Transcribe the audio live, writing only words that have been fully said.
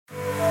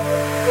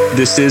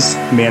This is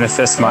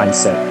Manifest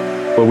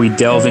Mindset, where we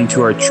delve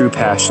into our true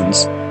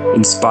passions,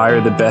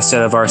 inspire the best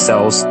out of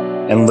ourselves,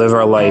 and live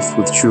our life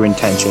with true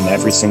intention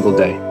every single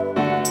day. All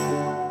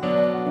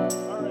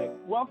right,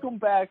 welcome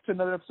back to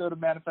another episode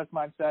of Manifest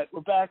Mindset. We're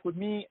back with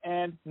me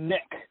and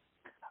Nick.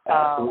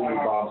 Absolutely,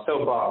 Bob.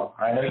 So, Bob,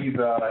 I know you've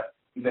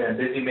been a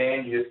busy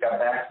man. You just got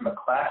back from a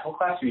class. What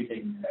class are you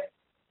taking today?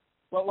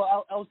 Well,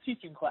 I was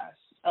teaching class.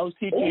 I was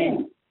teaching.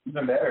 Ooh,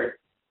 even better.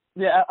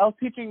 Yeah, I was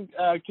teaching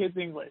kids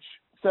English.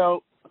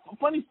 So,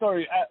 funny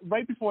story.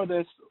 Right before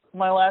this,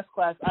 my last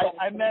class,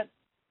 I met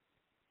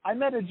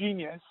a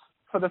genius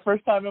for the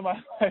first time in my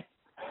life.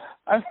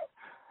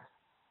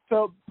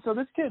 So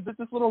this kid, this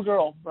little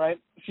girl, right?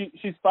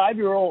 She's 5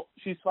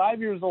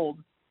 years old,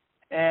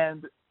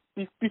 and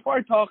before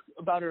I talk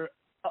about her,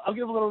 I'll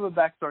give a little bit of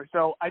backstory.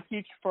 So I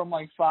teach from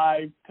like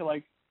 5 to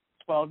like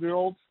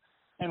 12-year-olds,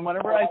 and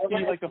whenever I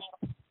see like a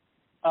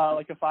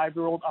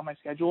 5-year-old on my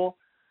schedule,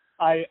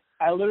 I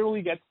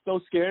literally get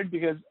so scared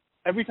because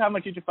every time I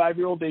teach a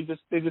 5-year-old, they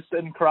just sit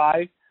and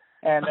cry,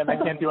 and I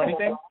can't do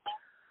anything.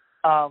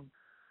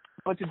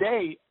 But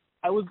today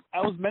I was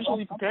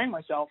mentally preparing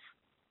myself,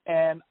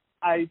 and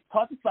I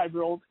taught this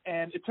 5-year-old,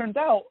 and it turns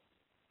out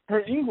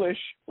her English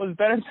was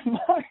better than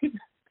mine.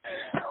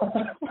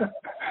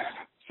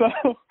 So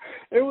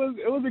it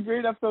was a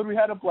great episode. We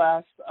had a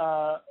blast.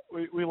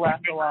 We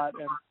laughed a lot,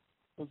 and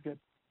it was good.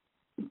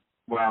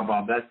 Wow,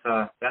 Bob, that's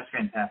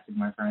fantastic,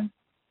 my friend.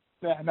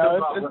 Yeah, no.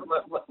 So,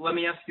 Bob, let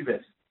me ask you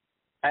this: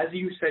 as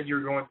you said, you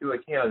were going through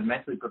like, hey, I was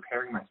mentally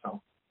preparing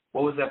myself.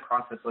 What was that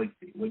process like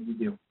for you? What did you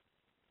do?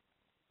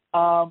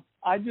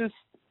 I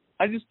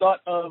just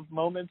thought of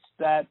moments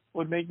that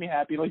would make me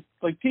happy, like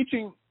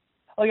teaching.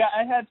 Like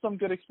I had some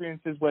good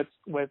experiences with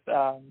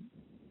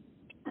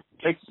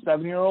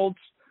 6-7-year-olds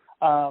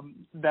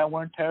that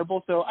weren't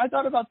terrible. So I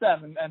thought about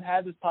them and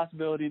had this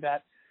possibility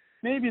that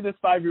maybe this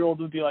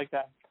 5-year-old would be like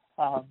them.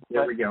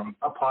 There we go.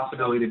 A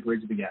possibility to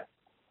bridge the gap.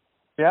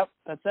 Yep,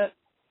 that's it.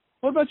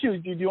 What about you?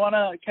 Do you want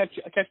to catch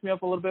me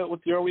up a little bit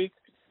with your week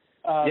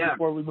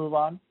before we move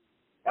on?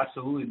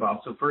 Absolutely,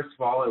 Bob. So first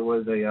of all, it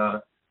was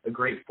a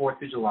great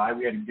 4th of July.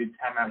 We had a good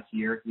time out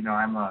here. You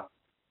know,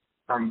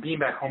 from being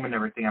back home and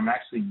everything, I'm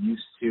actually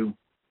used to,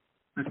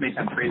 this may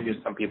sound crazy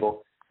to some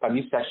people, but I'm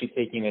used to actually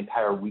taking an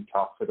entire week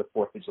off for the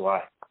 4th of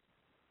July.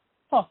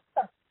 Huh.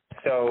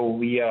 So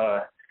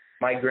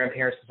my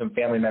grandparents and some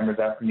family members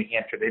out from New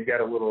Hampshire, they've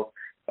got a little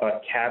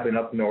cabin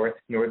up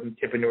northern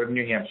tip of northern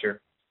New Hampshire.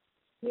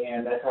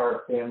 And that's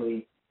our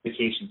family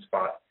vacation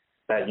spot.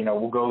 That, you know,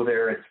 we'll go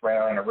there. It's right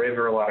on a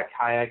river, a lot of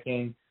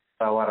kayaking,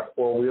 a lot of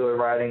four-wheeler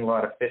riding, a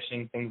lot of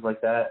fishing, things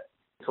like that.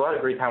 It's a lot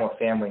of great time with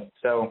family.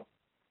 So,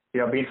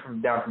 you know, being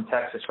down from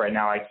Texas right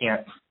now, I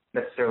can't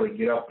necessarily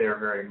get up there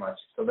very much.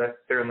 So that's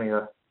certainly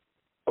a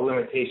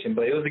limitation.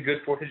 But it was a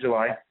good 4th of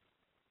July.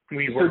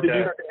 We worked.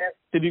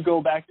 Did you go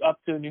back up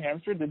to New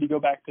Hampshire? Did you go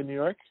back to New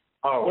York?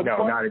 Oh,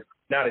 no,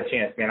 not a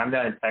chance, man. I'm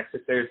down in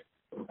Texas. There's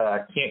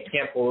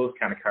can't pull those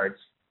kind of cards.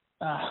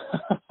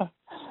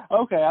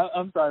 Okay,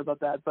 I'm sorry about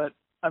that, but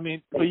I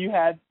mean, but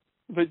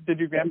did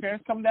your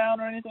grandparents come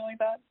down or anything like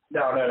that?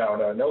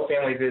 No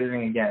family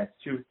visiting again.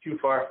 It's too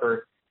far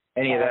for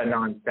any of that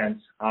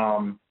nonsense.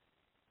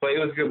 But it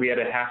was good. We had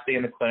a half day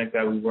in the clinic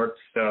that we worked,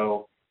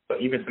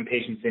 but even some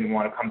patients didn't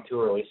want to come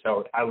too early,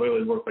 so I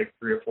literally worked like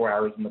 3 or 4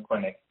 hours in the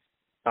clinic.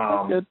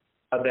 That's good.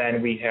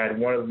 Then we had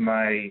one of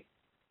my,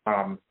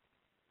 I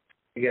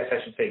guess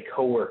I should say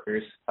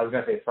coworkers. I was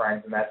going to say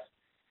friends, and that's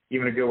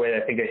even a good way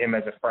to think of him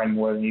as a friend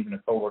more than even a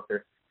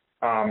coworker.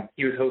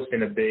 He was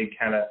hosting a big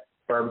kind of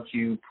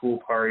barbecue pool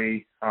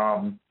party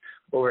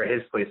over at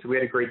his place. So we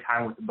had a great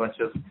time with a bunch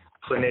of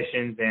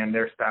clinicians and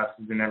their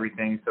spouses and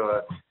everything.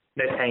 So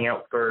let's hang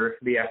out for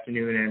the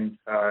afternoon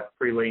and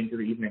pretty late into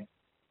the evening.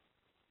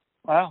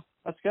 Wow,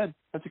 that's good.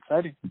 That's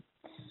exciting.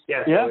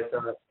 Yeah.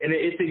 So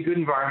it's a good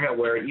environment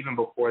where even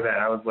before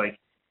that I was like,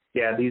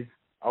 yeah,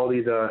 all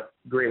these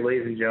great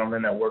ladies and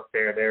gentlemen that work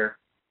there, they're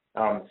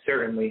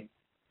certainly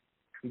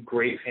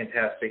great,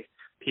 fantastic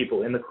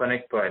people in the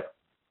clinic, but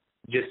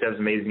just as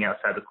amazing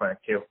outside the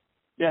clinic too.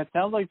 Yeah, it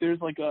sounds like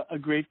there's like a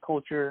great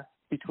culture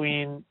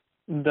between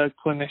the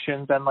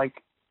clinicians and like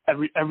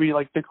every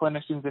like the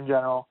clinicians in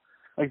general.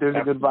 Like there's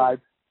a good vibe.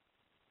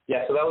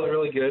 Yeah, so that was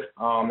really good.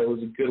 It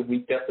was a good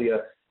week, definitely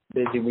a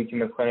busy week in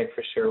the clinic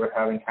for sure. We're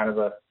having kind of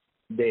a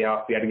day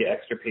off. We had to get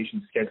extra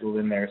patients scheduled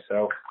in there,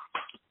 so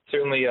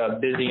certainly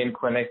busy in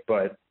clinic,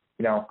 but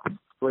you know,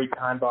 great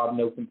time, Bob.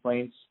 No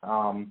complaints.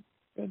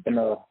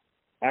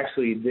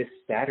 Actually, this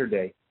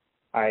Saturday,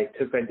 I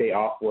took that day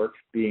off work,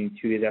 being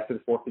 2 days after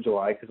the 4th of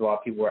July, because a lot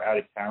of people were out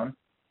of town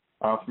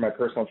for my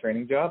personal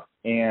training job.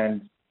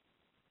 And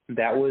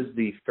that was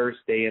the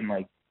first day in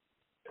like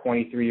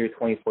 23 or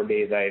 24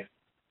 days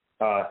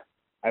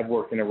I've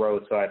worked in a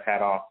row, so I've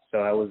had off.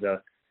 So that was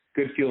a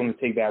good feeling to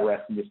take that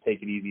rest and just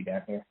take it easy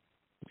down here.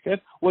 That's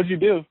good. What did you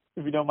do,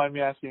 if you don't mind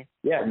me asking?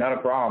 Yeah, not a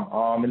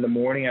problem. In the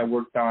morning, I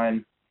worked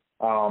on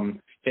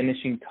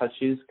finishing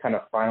touches, kind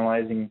of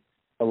finalizing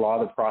a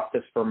lot of the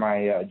process for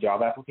my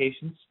job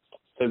applications.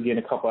 So getting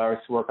a couple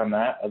hours to work on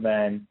that. And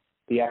then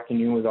the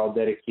afternoon was all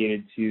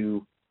dedicated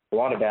to a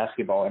lot of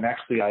basketball. And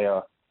actually,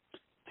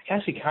 it's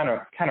actually kind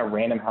of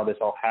random how this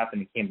all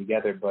happened and came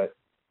together, but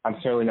I'm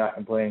certainly not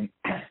complaining.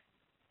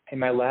 In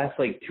my last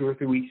 2 or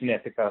 3 weeks in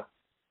Ithaca,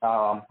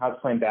 I was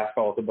playing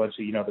basketball with a bunch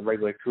of, the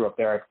regular crew up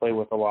there I play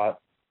with a lot.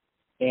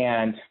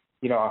 And,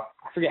 I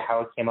forget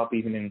how it came up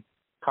even in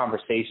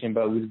conversation,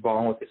 but we was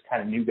balling with this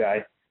kind of new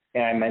guy.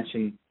 And I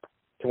mentioned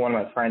to one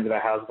of my friends that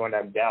I was going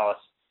down to Dallas,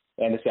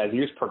 and this guy's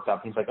ears perked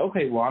up. And he's like,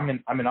 okay, well, I'm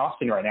in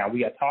Austin right now.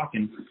 We got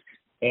talking.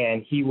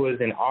 And he was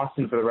in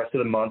Austin for the rest of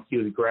the month. He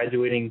was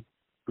graduating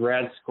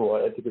grad school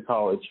at Ithaca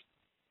College,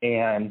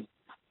 and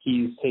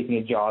he's taking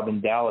a job in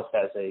Dallas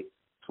as a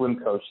swim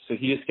coach. So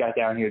he just got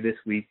down here this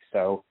week.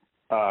 So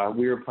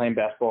we were playing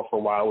basketball for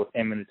a while with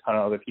him and a ton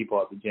of other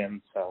people at the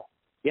gym. So,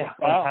 yeah,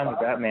 fun time with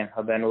that, man.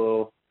 I've been a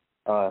little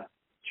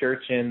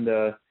church in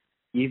the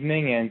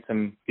evening and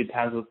some good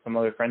times with some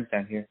other friends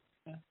down here.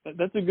 Yeah,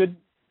 that's a good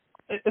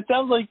 – it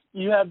sounds like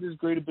you have this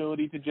great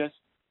ability to just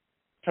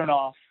turn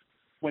off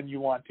when you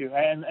want to.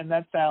 And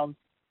that sounds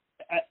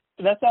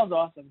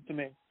awesome to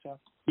me. So.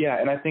 Yeah,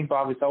 and I think,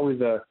 Bob, it's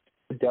always a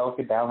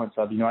delicate balance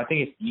of, I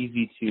think it's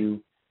easy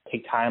to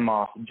take time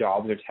off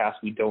jobs or tasks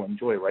we don't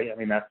enjoy, right? I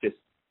mean, that's kind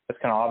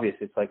of obvious.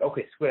 It's like,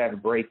 okay, so I have a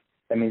break.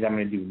 That means I'm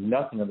going to do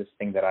nothing of this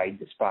thing that I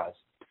despise.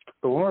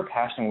 But when we're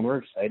passionate, when we're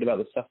excited about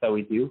the stuff that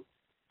we do,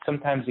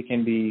 sometimes it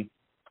can be,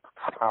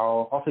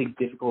 I'll say,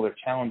 difficult or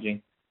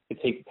challenging to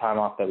take the time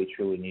off that we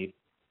truly need.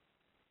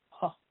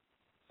 Huh.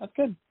 That's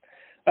good.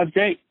 That's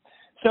great.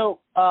 So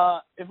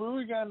if we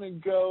were going to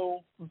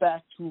go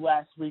back to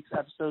last week's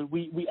episode,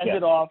 we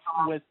ended off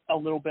with a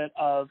little bit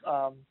of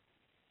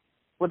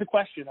with a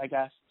question, I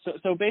guess.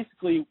 So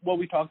basically what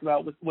we talked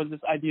about was this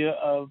idea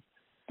of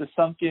the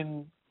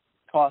sunken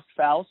cost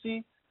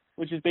fallacy,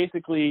 which is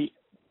basically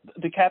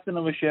the captain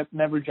of a ship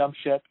never jumps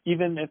ship,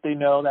 even if they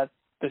know that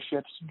the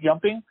ship's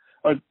jumping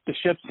or the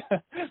ship's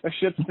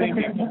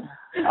sinking.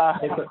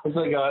 It's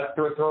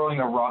like throwing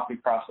a rock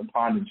across the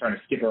pond and trying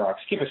to skip a rock.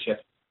 Skip a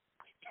ship.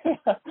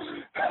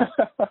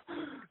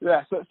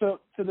 Yeah, so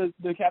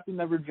the captain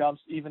never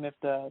jumps even if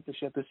the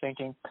ship is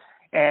sinking,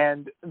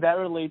 and that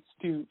relates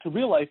to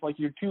real life. Like,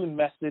 you're too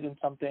invested in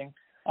something,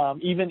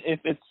 even if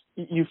it's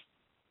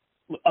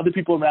other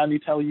people around you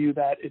tell you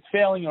that it's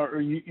failing,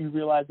 or you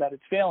realize that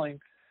it's failing,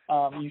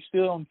 you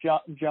still don't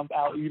jump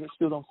out, you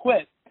still don't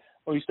quit,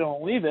 or you still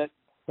don't leave it.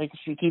 Make a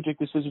strategic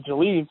decision to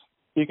leave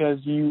because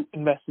you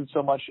invested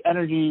so much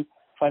energy,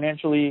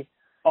 financially,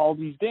 all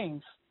these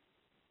things.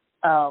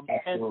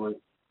 Absolutely.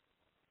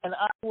 And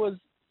I was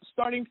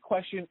starting to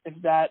question if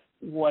that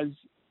was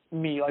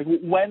me. Like,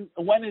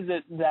 when is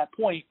it that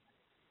point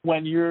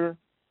when you're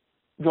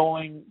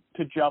going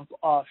to jump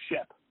off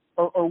ship?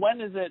 Or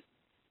when is it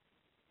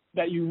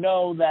that you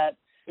know that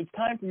it's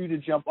time for you to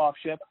jump off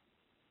ship,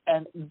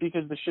 and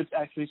because the ship's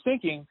actually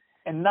sinking,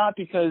 and not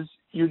because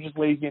you're just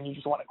lazy and you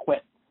just want to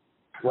quit?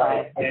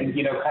 Right. And,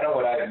 kind of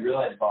what I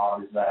realized,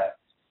 Bob, is that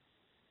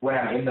when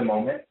I'm in the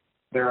moment,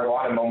 there are a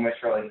lot of moments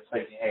where it's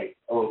like, hey,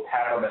 a little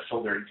pat on the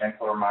shoulder, a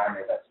gentle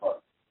reminder that's like,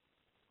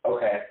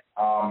 okay,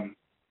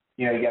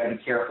 you got to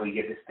be careful.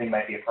 This thing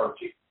might be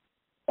approaching.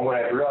 And what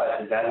I've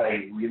realized is as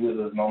I relive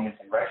those moments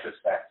in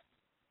retrospect,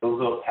 those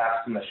little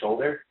taps on the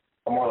shoulder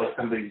are more like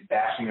somebody's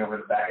bashing me over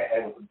the back of the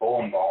head with a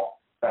bowling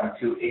ball, but I'm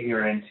too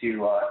ignorant and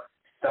too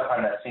stuck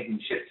on that sinking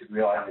ship to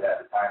realize it at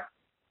the time.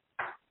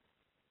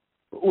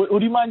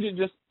 Would you mind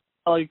just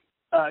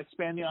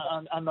expanding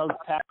on those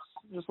taps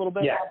just a little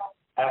bit? Yeah.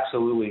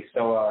 Absolutely.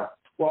 So,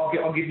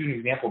 I'll give you an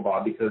example,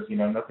 Bob, because,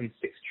 nothing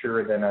sticks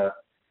truer than a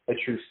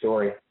true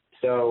story.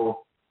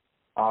 So,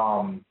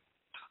 I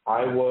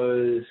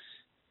was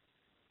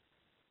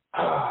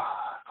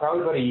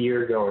probably about a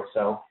year ago or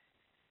so,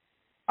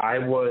 I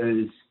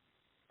was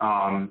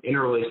in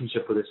a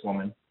relationship with this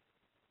woman,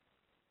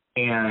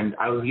 and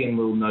I was getting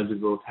little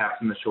nudges, little taps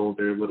on the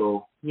shoulder,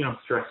 little,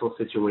 stressful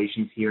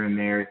situations here and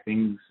there,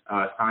 things,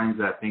 signs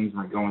that things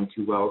weren't going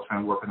too well,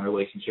 trying to work on the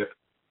relationship.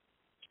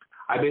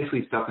 I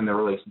basically stuck in the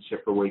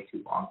relationship for way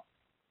too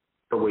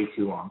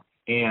long.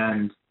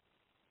 And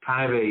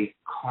kind of a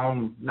I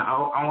don't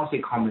want to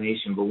say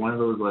culmination, but one of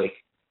those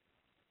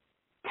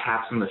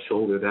taps on the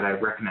shoulder that I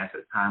recognized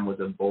at the time was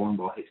a bowling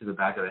ball hit to the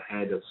back of the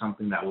head of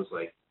something that was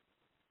like,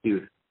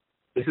 dude,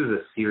 this is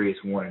a serious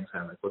warning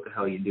sign. Like, what the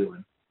hell are you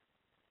doing?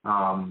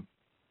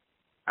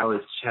 I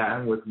was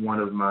chatting with one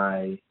of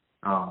my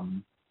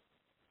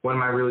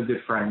really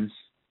good friends,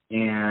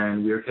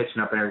 and we were catching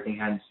up and everything.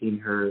 Hadn't seen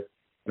her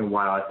in a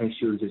while. I think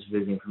she was just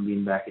visiting from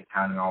being back in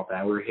town and all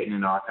that. We were hitting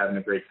it off, having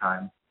a great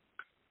time.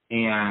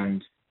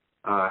 And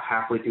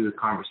halfway through the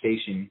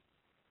conversation,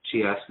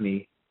 she asked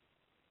me,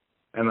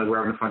 and we're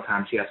having a fun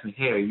time, she asked me,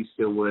 hey, are you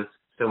still with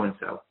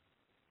so-and-so?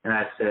 And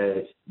I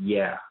said,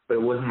 yeah. But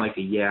it wasn't like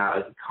a yeah,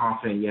 like a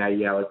confident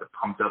yeah, like a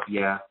pumped up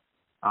yeah,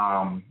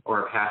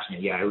 or a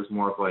passionate yeah. It was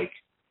more of like,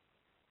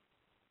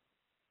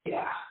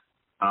 yeah.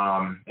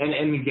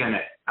 And again,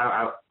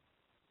 I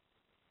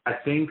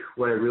think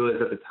what I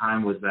realized at the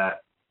time was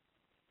that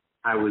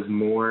I was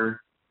more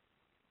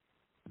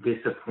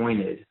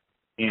disappointed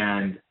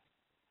and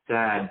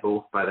sad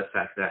both by the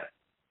fact that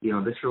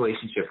this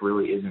relationship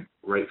really isn't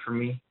right for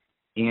me,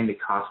 and it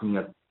cost me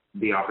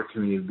the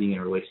opportunity of being in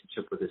a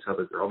relationship with this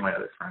other girl, my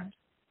other friend.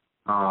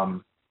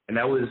 And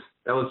that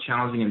was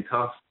challenging and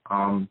tough.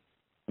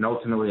 And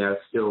ultimately, I was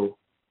still,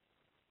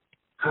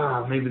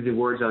 maybe the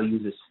words I'll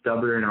use is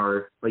stubborn,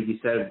 or like you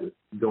said,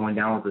 going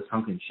down with a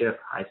sunken ship.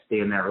 I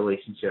stayed in that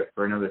relationship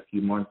for another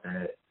few months,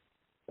 and it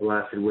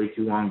lasted way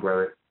too long,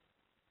 brother.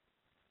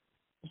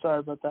 Sorry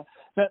about that.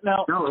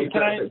 Now, no,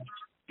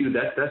 dude,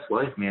 that's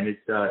life, man.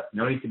 It's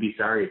no need to be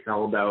sorry. It's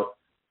all about,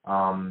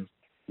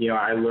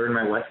 I learned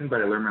my lesson,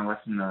 but I learned my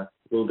lesson a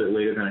little bit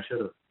later than I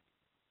should have.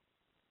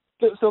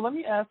 So let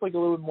me ask like a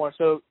little bit more.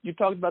 So you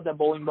talked about that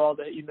bowling ball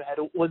that you had.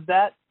 Was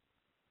that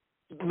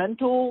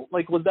mental?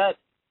 Like, was that?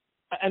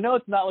 I know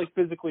it's not like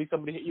physically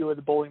somebody hit you with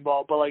a bowling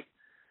ball, but like,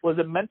 was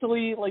it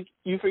mentally like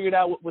you figured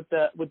out with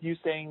you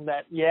saying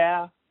that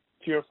to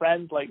your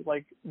friends, like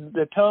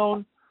the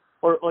tone,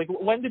 or like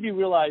when did you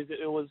realize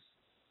it was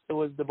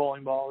the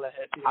bowling ball that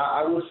hit you?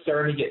 I was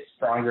starting to get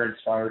stronger and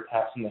stronger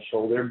taps on the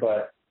shoulder,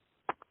 but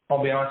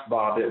I'll be honest,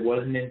 Bob, it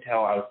wasn't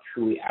until I was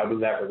truly out of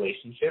that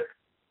relationship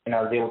and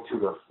I was able to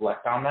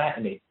reflect on that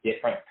in a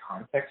different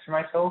context for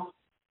myself,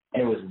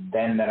 and it was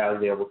then that I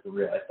was able to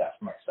realize that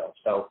for myself.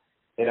 So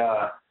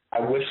I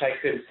wish I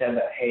could have said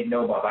that, hey,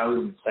 no, Bob, I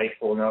was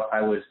insightful enough,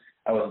 I was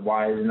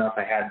wise enough,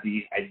 I had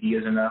the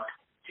ideas enough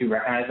to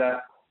recognize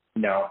that.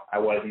 No, I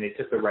wasn't. It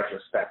took the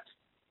retrospect.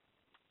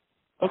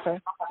 Okay.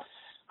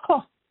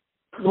 Huh.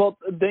 Well,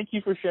 thank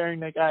you for sharing,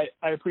 Nick. I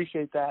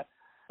appreciate that.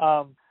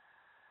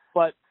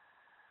 But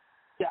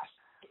yes,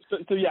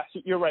 so yes,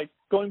 you're right.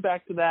 Going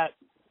back to that,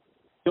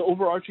 the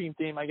overarching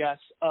theme, I guess,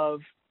 of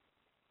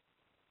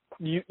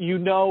you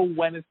know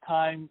when it's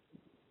time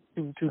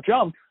to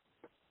jump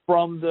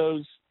from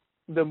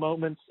the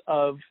moments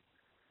of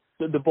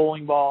the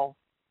bowling ball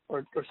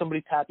or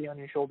somebody tapping on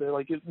your shoulder,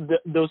 like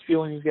those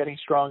feelings getting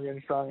stronger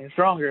and stronger and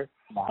stronger.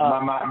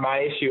 My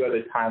issue at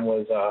the time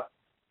was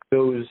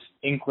those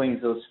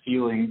inklings, those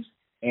feelings,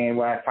 and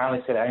when I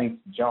finally said I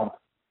need to jump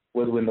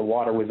was when the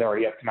water was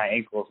already up to my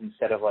ankles,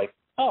 instead of like,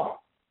 oh,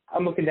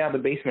 I'm looking down the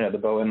basement of the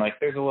boat and like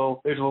there's a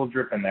little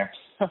drip in there.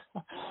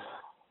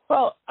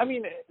 Well, I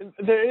mean,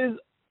 there is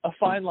a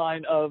fine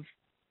line of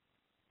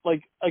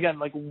like, again,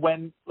 like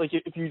when, like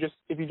if you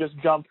just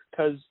jump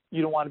because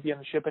you don't want to be on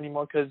the ship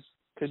anymore because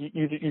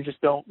you just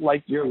don't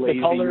like you're lazy,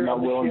 the color, you're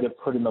not willing to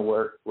put in the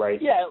work,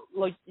 right? Yeah,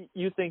 like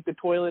you think the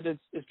toilet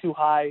is too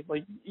high,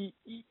 like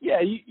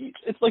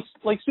it's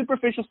like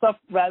superficial stuff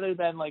rather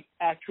than like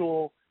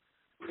actual.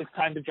 It's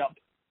time to jump,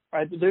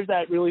 right? There's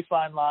that really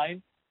fine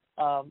line,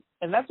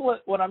 and that's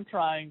what I'm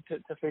trying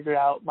to figure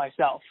out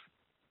myself.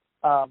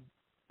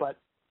 But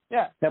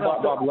yeah.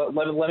 Now, Bob,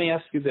 let me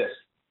ask you this,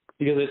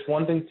 because it's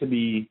one thing to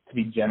be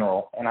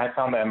general, and I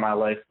found that in my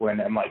life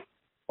when I'm like,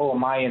 oh,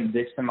 am I in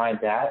this, am I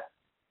that?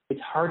 It's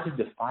hard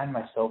to define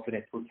myself in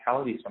a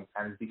totality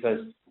sometimes, because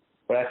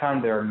what I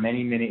found, there are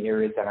many, many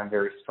areas that I'm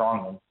very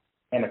strong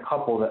in, and a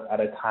couple at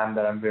a time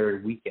that I'm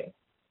very weak in.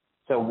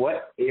 So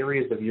what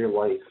areas of your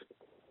life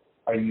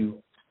are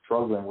you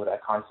struggling with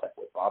that concept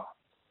with, Bob?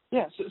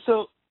 Yeah,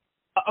 so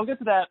I'll get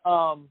to that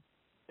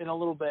in a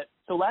little bit.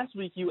 So last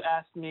week you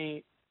asked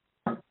me,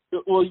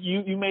 well,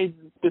 you made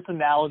this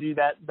analogy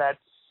that's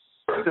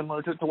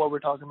similar to what we're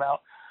talking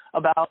about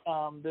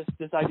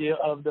this idea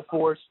of the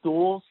four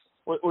stools,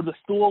 or the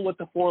stool with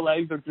the 4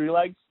 legs or 3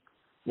 legs.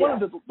 Yeah.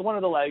 One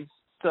of the legs.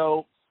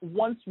 So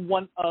once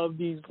one of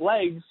these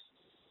legs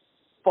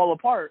fall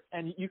apart,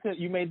 and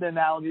you made the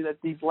analogy that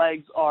these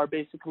legs are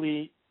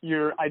basically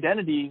your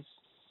identities,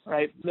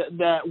 right?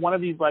 That one of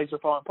these legs are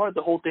falling apart,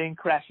 the whole thing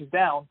crashes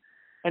down.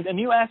 And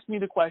you asked me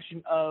the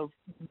question of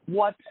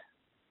what,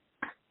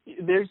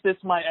 there's this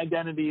my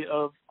identity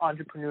of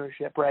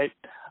entrepreneurship, right?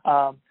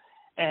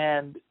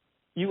 And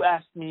you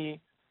asked me,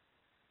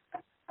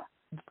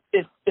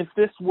 if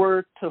this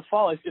were to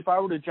fall, if I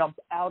were to jump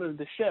out of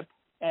the ship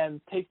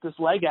and take this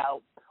leg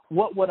out,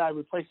 what would I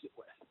replace it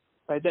with?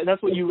 Right?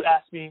 That's what you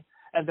asked me,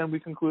 and then we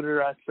concluded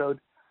our episode.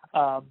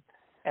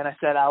 And I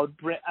said I'll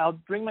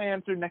bring my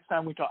answer next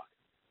time we talk.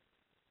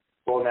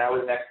 Well, that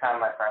was next time,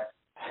 my friend.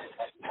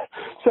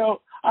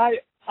 So I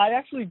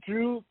actually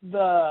drew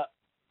the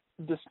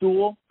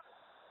stool.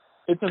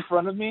 It's in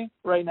front of me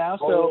right now.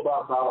 So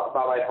Bob,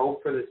 I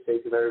hope for the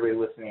sake of everybody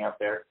listening out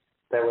there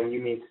that when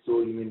you mean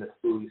stool, you mean the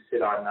stool you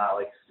sit on, not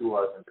like stool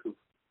as in poop.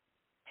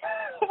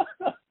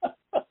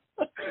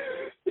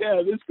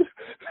 Yeah, this.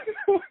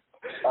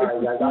 All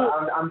right, guys.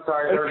 I'm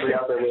sorry for everybody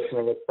out there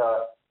listening. It's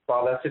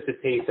Bob, that's just a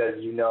taste,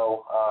 as you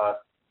know,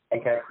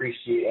 and can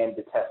appreciate and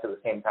detest at the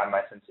same time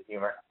my sense of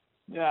humor.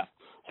 Yeah.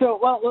 So,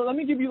 well, let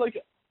me give you like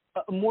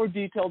a more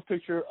detailed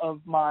picture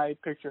of my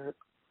picture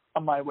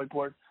on my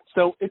whiteboard.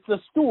 So it's a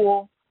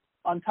stool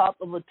on top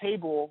of a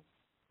table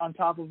on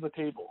top of a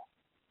table.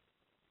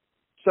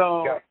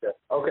 So. Gotcha.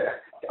 Okay,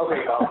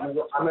 Bob. I'm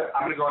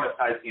gonna go on a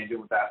side tangent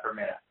with that for a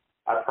minute.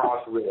 I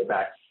promise to reel it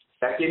back.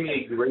 That gave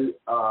me a great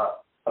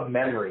a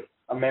memory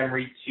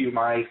to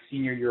my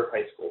senior year of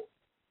high school.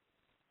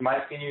 My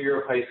senior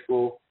year of high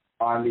school,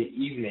 on the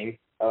evening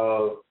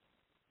of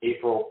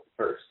April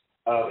 1st,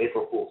 of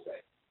April Fool's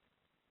Day.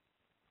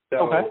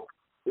 So okay.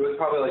 it was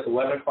probably like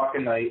 11 o'clock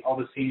at night. All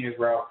the seniors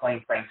were out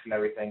playing pranks and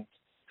everything.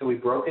 So we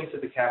broke into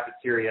the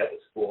cafeteria at the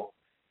school,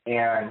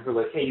 and we're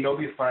like, hey, you know,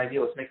 it'd be a fun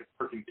idea. Let's make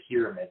a freaking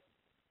pyramid.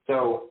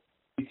 So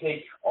we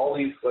take all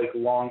these like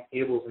long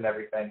tables and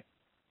everything,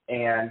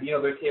 and you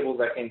know, they're tables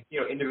that can, you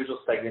know, individual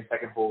segments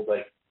that can hold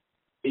like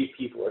 8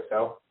 people or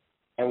so,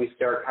 and we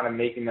start kind of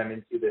making them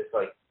into this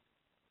like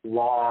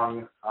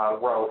long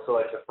row. So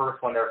like the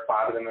first one, there are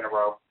 5 of them in a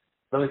row.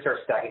 Then we start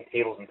stacking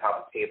tables on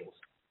top of tables.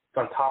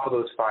 So on top of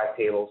those 5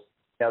 tables,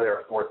 now there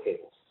are 4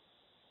 tables.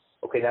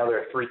 Okay, now there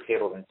are 3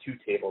 tables and 2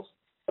 tables.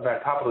 And then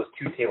on top of those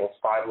 2 tables,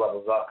 5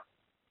 levels up,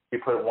 we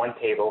put 1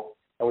 table,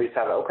 and we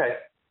decided, okay,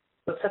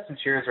 let's set some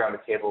chairs around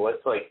the table.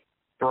 Let's like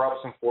throw up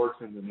some forks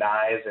and some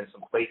knives and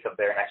some plates up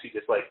there, and actually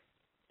just like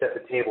set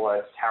the table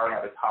as towering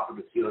at the top of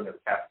the ceiling of the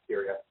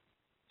cafeteria.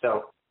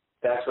 So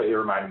that's what you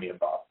reminded me of,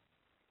 Bob.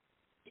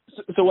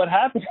 So what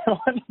happened?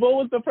 What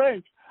was the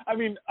prank? I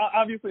mean,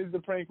 obviously the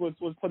prank was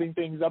putting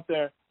things up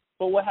there,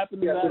 but what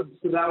happened to that?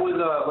 So that was,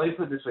 let me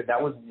put it this way,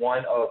 that was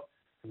one of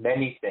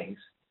many things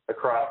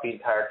across the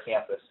entire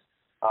campus.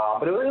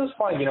 But it was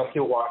fun, you know,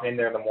 people walking in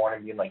there in the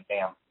morning being like,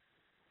 damn,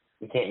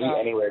 you can't eat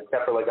anywhere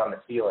except for like on the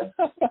ceiling.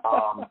 But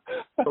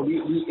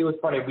it was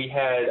funny. We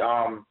had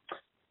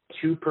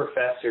 2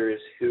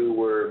 professors who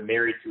were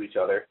married to each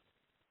other.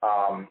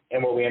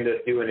 And what we ended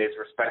up doing is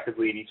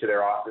respectively in each of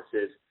their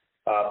offices,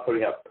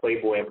 putting up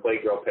Playboy and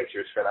Playgirl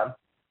pictures for them.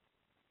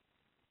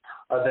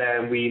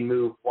 Then we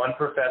moved one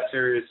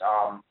professor's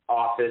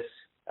office,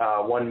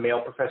 one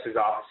male professor's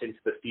office into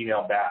the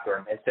female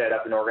bathroom and set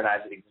up and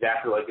organized it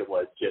exactly like it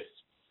was, just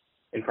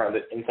in front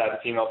of inside the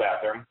female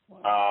bathroom.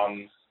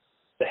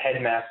 The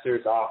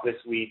headmaster's office,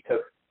 we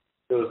took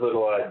those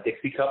little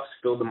Dixie cups,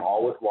 filled them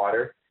all with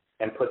water,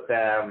 and put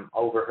them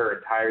over her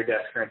entire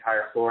desk, her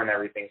entire floor and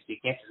everything, so you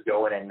can't just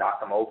go in and knock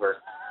them over.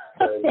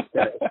 So it's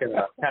going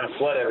to kind of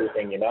flood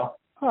everything, you know?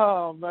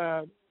 Oh,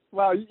 man.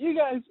 Wow, you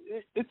guys,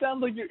 it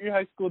sounds like your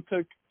high school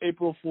took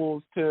April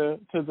Fools to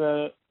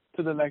the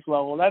next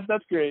level.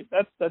 That's great.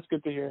 That's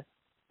good to hear.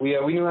 We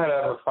knew how to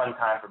have a fun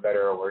time, for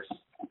better or worse.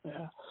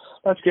 Yeah,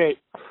 that's great.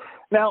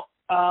 Now,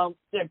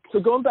 so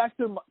going back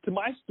to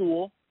my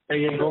stool.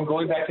 Hey,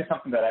 going back to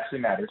something that actually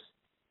matters.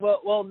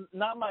 Well,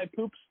 not my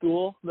poop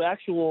stool, the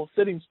actual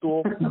sitting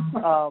stool.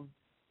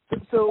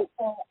 So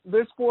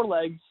there's 4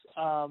 legs,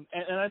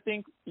 and I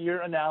think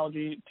your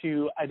analogy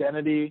to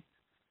identity,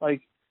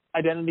 like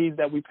identities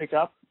that we pick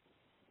up,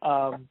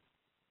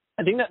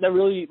 I think that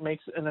really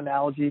makes an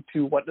analogy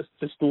to what the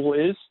stool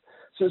is.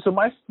 So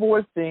my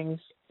 4 things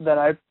that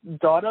I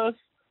thought of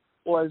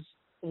was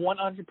 1,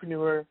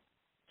 entrepreneur.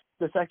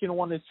 The second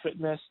one is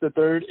fitness. The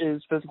third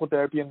is physical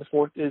therapy, and the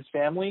 4th is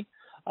family.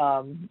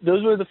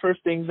 Those were the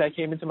first things that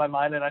came into my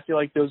mind, and I feel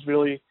like those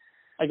really,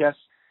 I guess,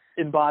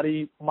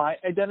 embody my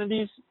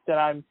identities that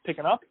I'm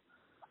picking up.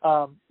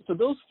 So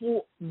those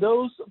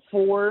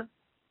 4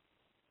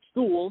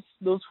 stools,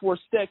 those 4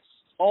 sticks,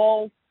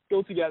 all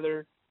go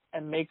together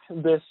and make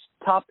this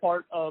top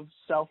part of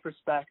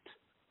self-respect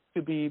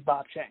to be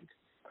Bob Shank.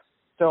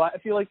 So I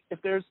feel like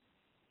if there's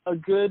a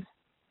good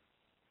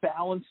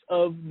balance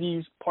of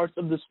these parts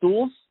of the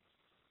stools,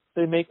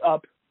 they make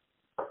up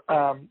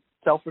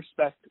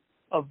self-respect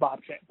of Bob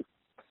Shank.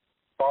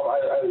 Bob,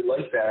 I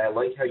like that. I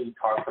like how you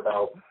talk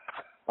about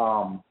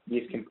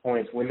these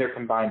components. When they're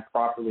combined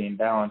properly and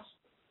balanced,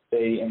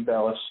 they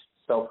embellish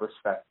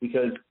self-respect.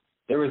 Because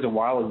there was a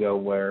while ago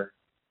where,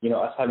 you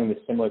know, us having a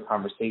similar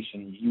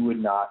conversation, you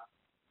would not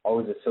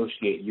always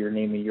associate your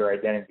name and your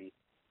identity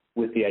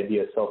with the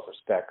idea of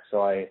self-respect.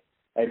 So I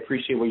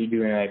appreciate what you're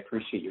doing, and I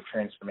appreciate your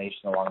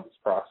transformation along this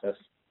process.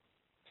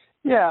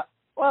 Yeah,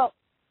 well,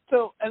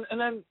 so, and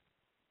then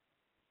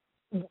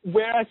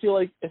where I feel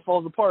like it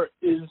falls apart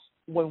is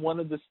when one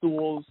of the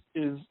stools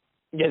is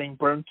getting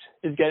burnt,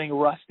 is getting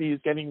rusty, is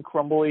getting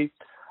crumbly,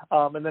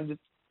 and then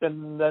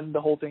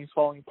the whole thing's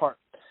falling apart.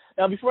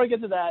 Now, before I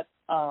get to that,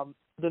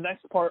 the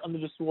next part under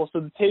the stool, so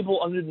the table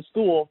under the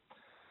stool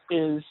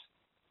is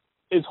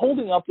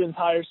holding up the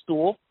entire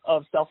stool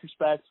of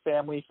self-respect,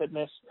 family,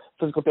 fitness,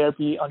 physical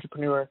therapy,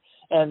 entrepreneur,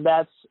 and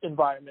that's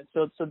environment.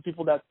 So the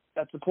people that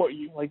support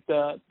you, like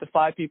the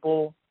 5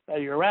 people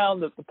that you're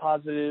around, the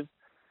positive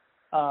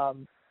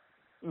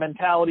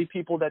mentality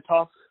people that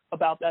talk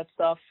about that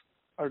stuff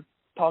or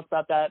talk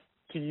about that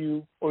to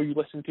you or you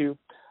listen to.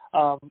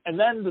 And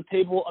then the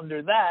table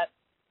under that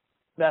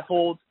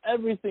holds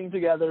everything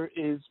together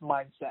is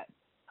mindset,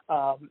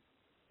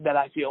 that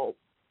I feel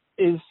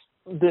is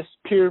this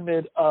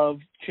pyramid of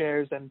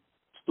chairs and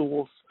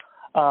stools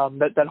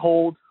that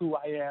hold who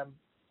I am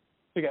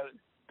together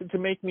to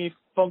make me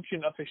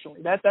function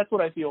efficiently. That's what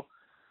I feel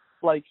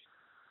like.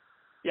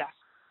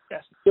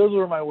 Yes. Those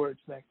were my words,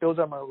 Nick. Those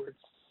are my words.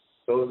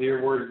 Those are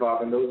your words,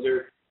 Bob, and those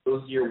are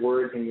your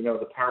words. And you know,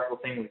 the powerful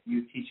thing with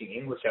you teaching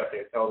English out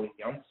there to all these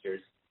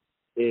youngsters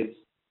is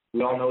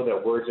we all know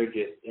that words are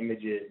just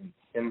images and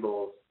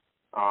symbols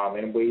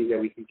and ways that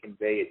we can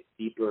convey a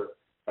deeper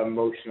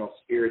emotional,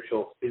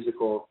 spiritual,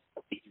 physical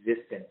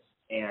existence.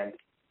 And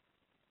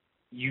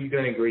you've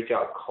done a great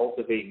job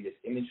cultivating this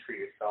image for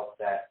yourself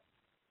that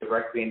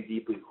directly and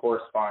deeply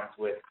corresponds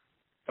with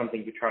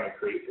something you're trying to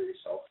create for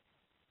yourself.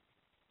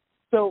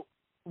 So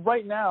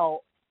right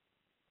now,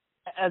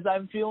 as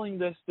I'm feeling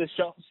this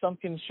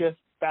sunken shift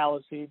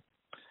fallacy,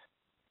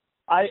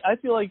 I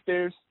feel like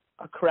there's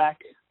a crack.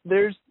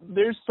 There's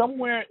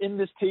somewhere in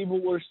this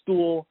table or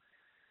stool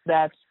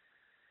that's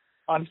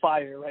on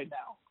fire right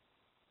now.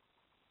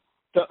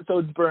 So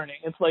it's burning.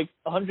 It's like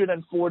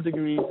 104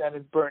 degrees and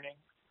it's burning.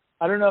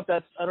 I don't know if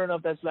that's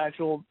the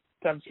actual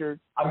temperature.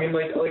 I mean,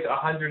 like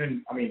 100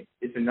 and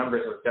it's a number,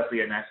 so it's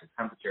definitely an actual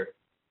temperature.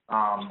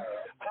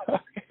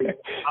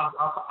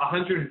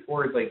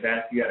 104 is like that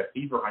if you got a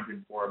fever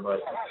 104,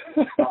 but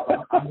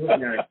I'm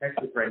looking at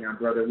Texas right now,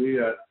 brother. We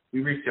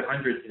reached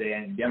 100 today,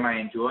 and am I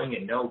enjoying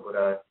it? No, but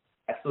I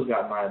still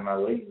got my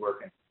legs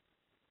working.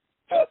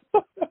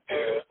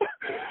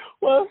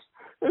 Well,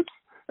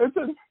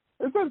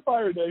 it's on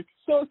fire, Nick.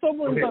 So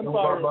someone's on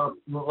fire. Well,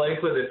 let me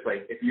put it this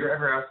way: if you're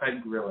ever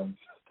outside grilling,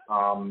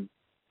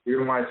 you're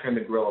gonna want to turn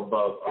the grill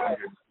above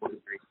 104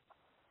 degrees.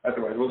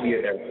 Otherwise, we'll be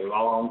there for a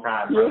long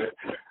time, brother.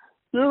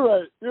 You're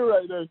right,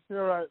 Nick.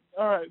 You're right.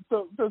 All right.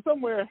 So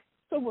somewhere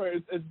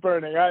it's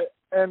burning.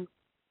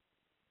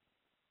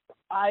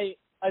 I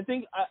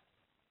think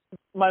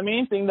my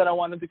main thing that I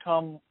wanted to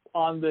come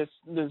on this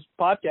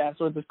podcast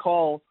or this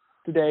call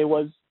today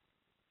was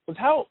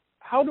how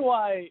do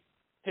I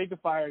take a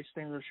fire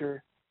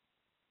extinguisher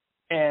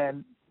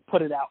and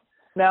put it out?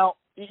 Now,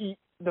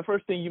 the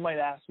first thing you might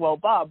ask, well,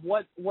 Bob,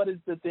 what is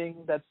the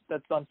thing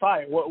that's on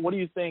fire? What do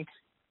you think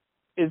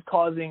is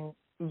causing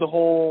the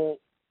whole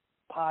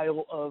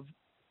pile of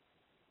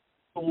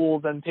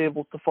stools and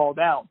tables to fall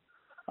down,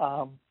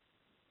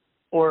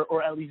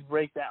 or at least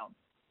break down?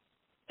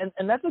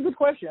 And that's a good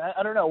question.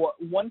 I don't know.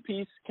 One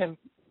piece can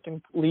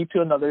lead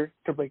to another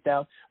to break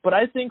down, but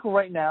I think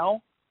right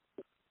now,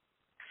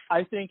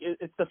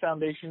 it's the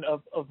foundation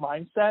of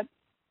mindset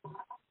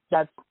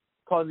that's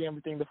causing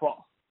everything to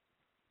fall.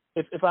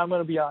 If I'm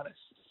going to be honest.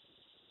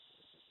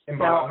 And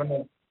Bob,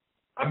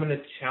 I'm going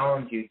to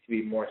challenge you to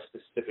be more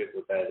specific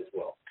with that as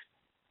well.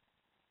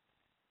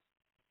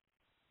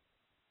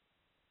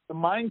 The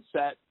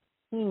mindset.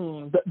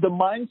 The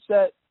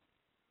mindset.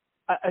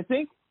 I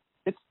think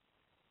it's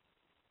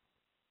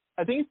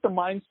the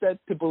mindset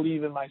to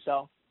believe in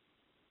myself.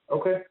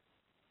 Okay.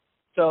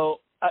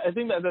 So I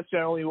think that's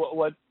generally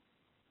what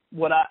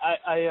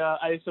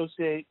I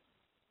associate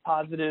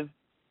positive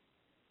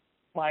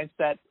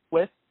mindset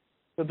with: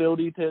 the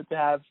ability to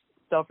have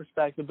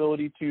self-respect, the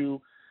ability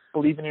to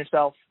believe in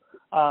yourself.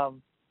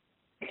 And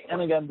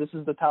again, this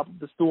is the top of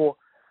the stool,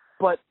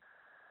 but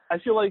I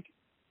feel like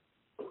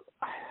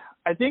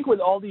I think with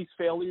all these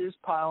failures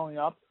piling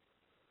up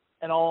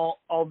and all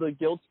the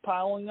guilt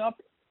piling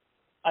up,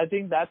 I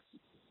think that's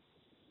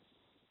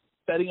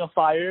setting a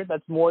fire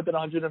that's more than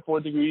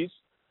 104 degrees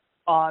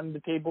on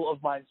the table of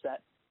mindset.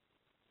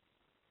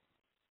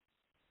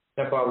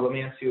 Now, Bob, let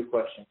me ask you a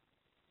question.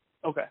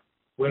 Okay.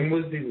 When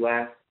was the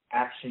last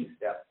action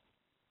step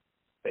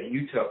that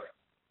you took,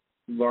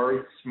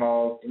 large,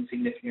 small,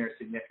 insignificant, or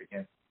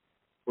significant,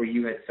 where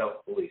you had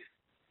self-belief?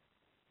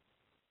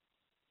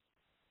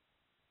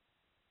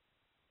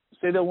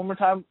 Say that one more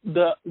time.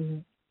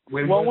 When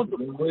was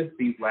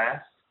the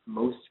last,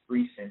 most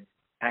recent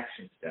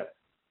action step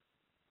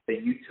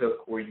that you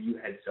took where you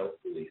had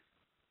self-belief?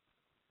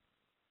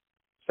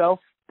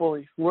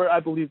 Self-belief, where I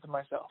believed in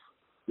myself.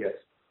 Yes.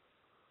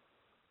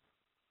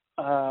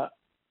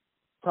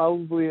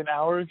 Probably an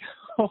hour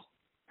ago.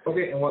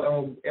 Okay, and what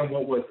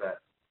was that?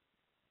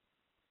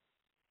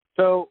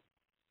 So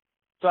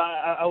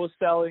I was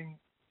selling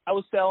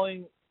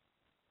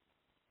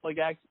like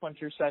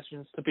acupuncture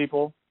sessions to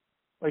people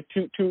like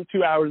two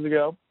hours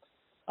ago,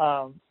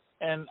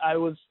 and I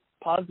was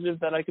positive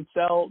that I could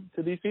sell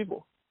to these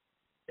people.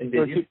 And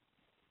did you?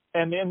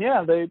 And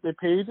yeah, they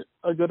paid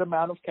a good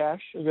amount of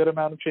cash, a good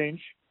amount of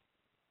change.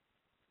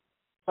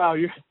 Wow,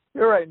 you're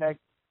right, Nick.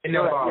 And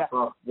now, Bob, yeah.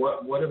 Bob,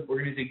 what if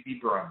we're going to dig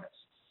deeper on this?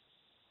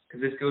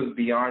 Because this goes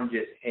beyond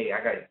just, hey,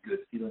 I got a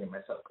good feeling in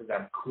myself because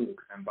I'm cool,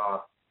 because I'm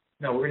Bob.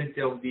 No, we're going to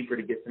delve deeper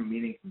to get some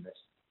meaning from this.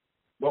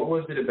 What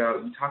was it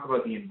about, you talk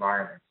about the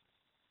environment,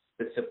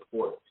 the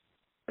support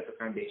at the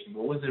foundation.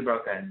 What was it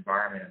about that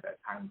environment at that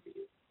time for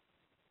you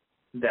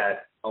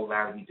that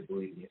allowed you to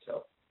believe in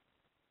yourself?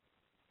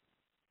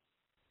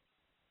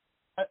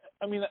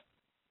 I mean,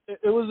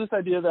 it was this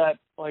idea that,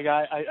 like,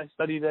 I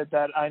studied it,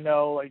 that I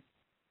know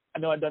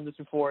I've done this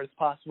before. It's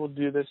possible to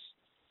do this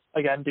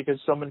again because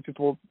so many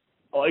people,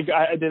 like,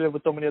 I did it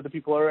with so many other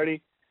people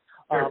already.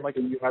 Sure.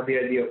 So you have the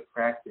idea of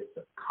practice,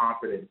 of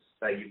confidence,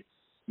 that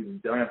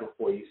you've done it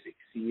before, you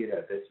succeed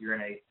at this, you're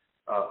in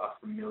a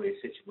familiar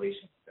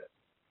situation with it.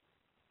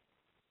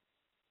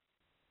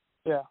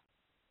 Yeah,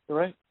 you're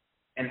right.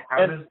 And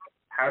how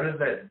does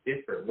that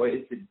differ? What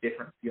is the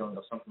different feeling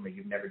of something that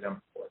you've never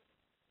done before?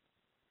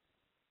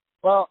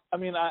 Well, I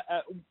mean,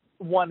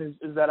 one is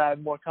that I have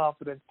more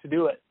confidence to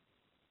do it.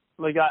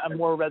 Like, I'm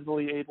more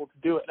readily able to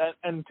do it.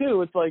 And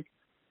two, it's like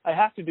I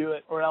have to do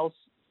it or else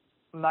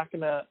I'm not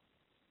gonna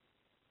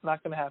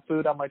have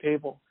food on my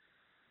table.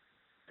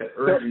 The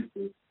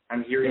urgency.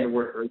 I'm hearing the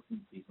word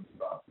urgency from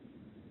Bob.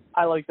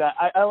 I like that.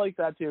 I like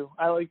that too.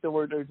 I like the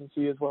word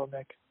urgency as well,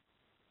 Nick.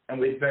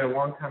 And it's been a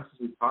long time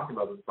since we've talked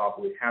about this, Bob,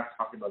 but we have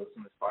talked about this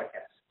on this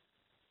podcast.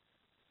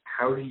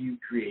 How do you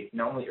create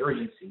not only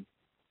urgency,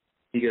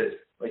 because,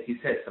 like you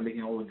said, somebody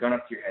can hold a gun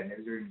up to your head and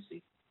there's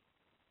urgency.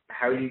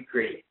 How do you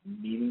create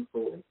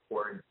meaningful,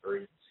 important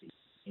urgency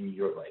in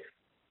your life?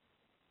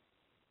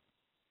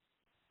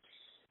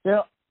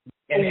 Yeah.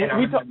 And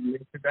I'm going to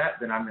answer that,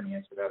 then I'm going to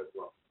answer that as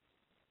well.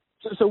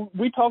 So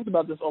we talked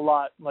about this a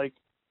lot, like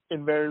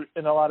in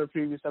a lot of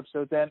previous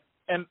episodes,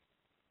 and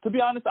to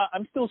be honest,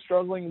 I'm still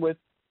struggling with,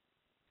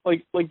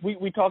 like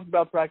we talked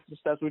about practice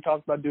steps, we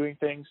talked about doing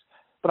things,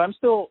 but I'm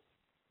still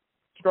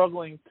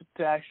struggling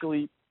to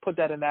actually put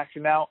that in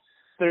action. Now,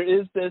 there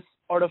is this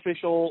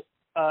artificial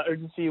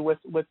urgency with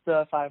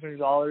the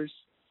 $500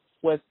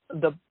 with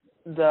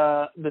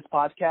this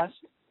podcast,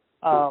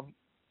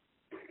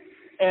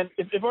 and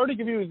if I were to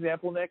give you an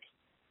example, Nick,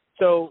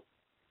 so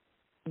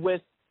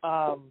with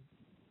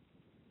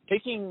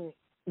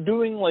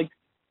doing like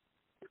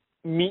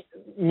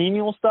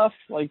menial stuff,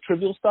 like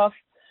trivial stuff,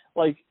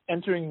 like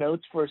entering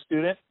notes for a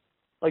student,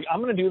 like I'm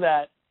going to do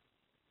that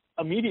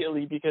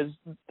immediately because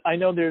I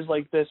know there's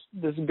like this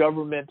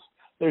government,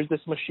 there's this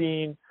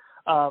machine,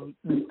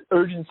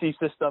 urgency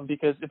system,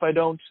 because if I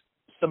don't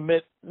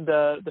submit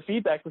the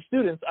feedback for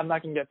students, I'm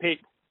not going to get paid.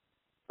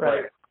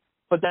 Right.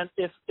 But then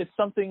if it's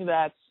something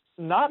that's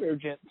not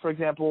urgent, for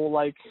example,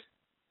 like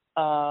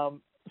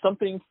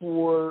something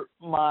for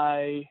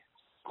my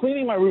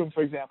cleaning my room,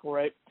 for example,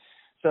 right?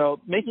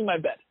 So making my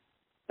bed,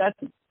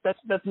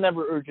 that's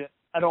never urgent.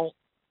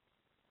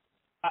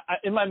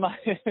 In my mind,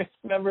 it's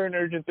never an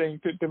urgent thing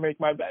to make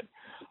my bed.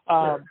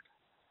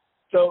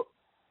 So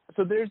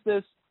there's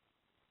this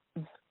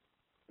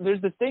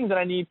thing that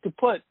I need to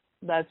put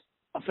that's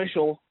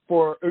official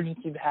for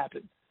urgency to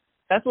happen.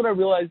 That's what I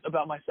realized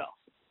about myself.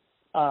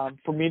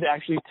 For me to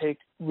actually take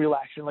real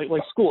action, like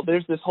school,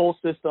 there's this whole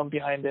system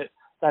behind it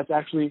that's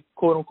actually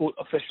quote unquote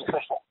official,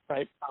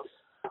 right?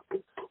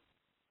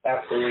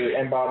 Absolutely.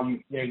 And Bob,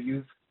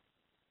 you've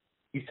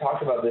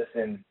talked about this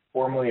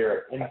formally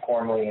or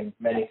informally in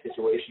many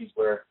situations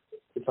where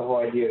it's the whole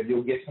idea of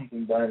you'll get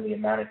something done in the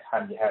amount of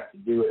time you have to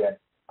do it. And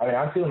I mean,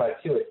 I'm feeling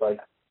that too. It's like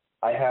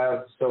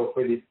so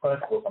for these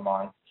clinicals I'm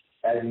on,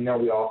 as you know,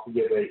 we also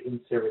give an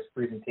in-service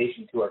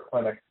presentation to our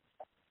clinic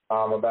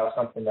about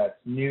something that's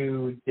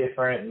new,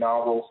 different,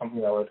 novel,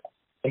 something that would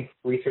think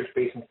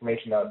research-based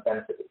information that would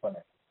benefit the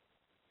clinic.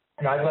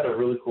 And I've got a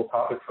really cool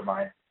topic for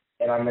mine,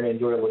 and I'm going to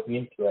enjoy looking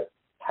into it.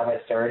 Have I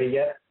started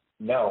yet?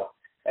 No.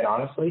 And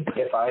honestly,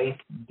 if I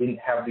didn't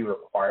have the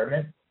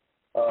requirement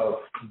of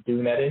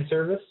doing that in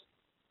service,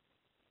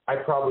 I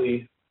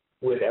probably,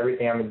 with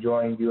everything I'm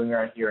enjoying doing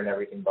around here and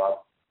everything, Bob,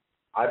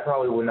 I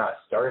probably would not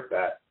start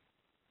that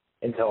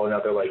until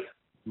another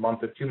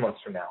month or 2 months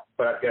from now.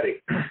 But I've got to,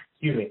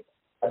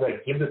 I've got to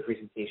give the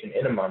presentation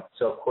in a month,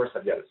 so of course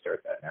I've got to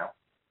start that now.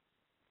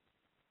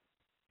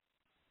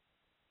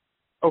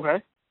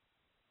 Okay.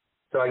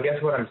 So I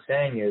guess what I'm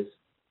saying is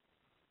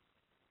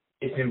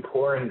it's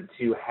important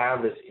to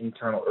have this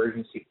internal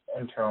urgency,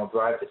 internal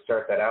drive to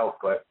start that out.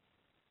 But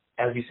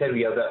as you said,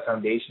 we have that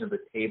foundation of the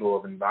table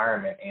of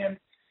environment, and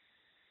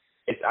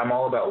I'm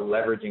all about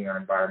leveraging our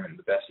environment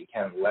the best you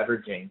can,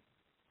 leveraging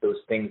those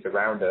things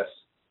around us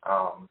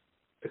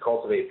to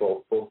cultivate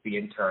both the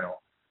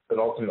internal. But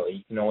ultimately,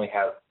 you can only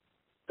have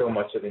so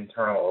much of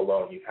internal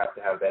alone. You have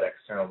to have that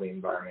external, the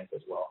environment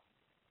as well.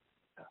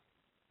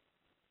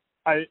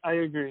 I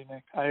agree,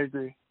 Nick. I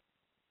agree.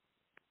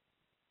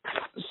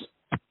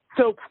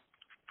 So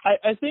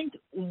I think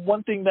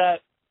one thing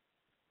that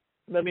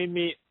made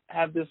me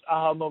have this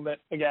aha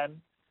moment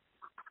again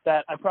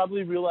that I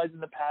probably realized in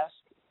the past,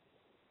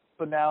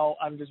 but now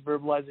I'm just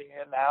verbalizing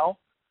it now,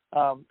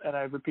 and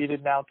I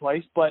repeated now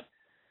twice. But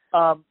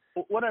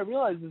what I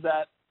realized is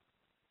that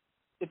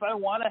if I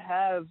want to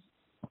have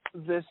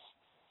this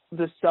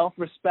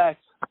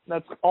self-respect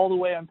that's all the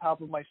way on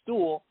top of my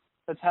stool,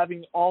 that's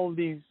having all of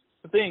these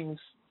things,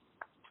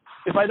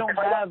 if I don't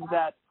have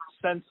that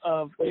sense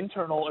of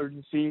internal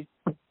urgency,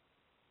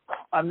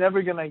 I'm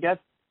never going to get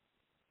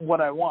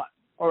what I want,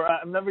 or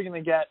I'm never going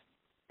to get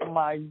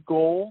my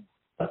goal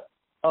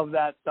of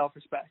that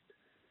self-respect.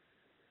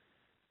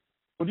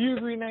 Would you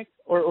agree, Nick,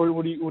 or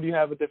would you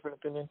have a different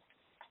opinion?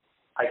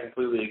 I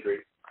completely agree.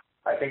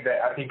 I think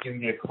you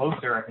can get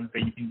closer. I think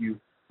that you can do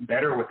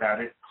better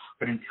without it.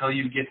 But until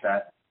you get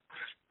that,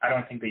 I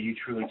don't think that you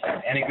truly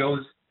can. And it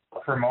goes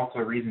for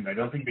multiple reasons. I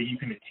don't think that you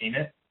can attain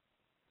it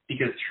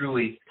because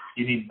truly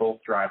you need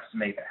both drives to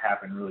make it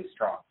happen really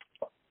strong.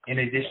 In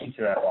addition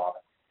to that, Bob,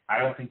 I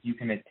don't think you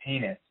can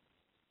attain it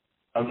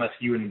unless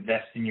you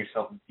invest in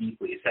yourself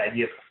deeply. It's the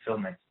idea of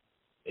fulfillment.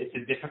 It's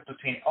the difference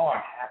between,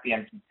 I'm happy,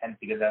 I'm content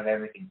because I have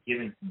everything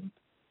given to me,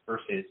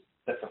 versus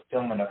the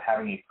fulfillment of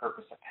having a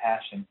purpose, a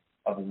passion,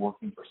 of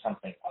working for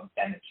something, of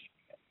energy.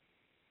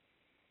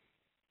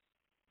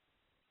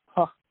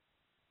 Huh.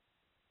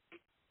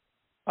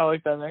 I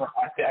like that, Nick.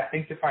 I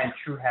think to find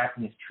true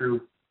happiness,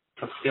 true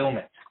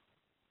fulfillment,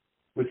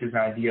 which is an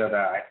idea that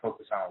I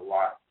focus on a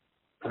lot,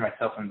 for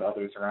myself and the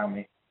others around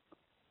me.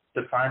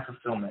 To find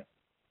fulfillment,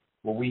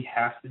 what we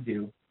have to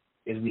do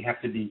is we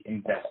have to be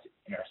invested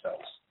in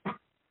ourselves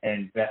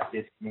and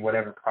invested in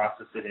whatever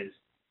process it is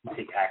and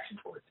take action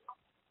towards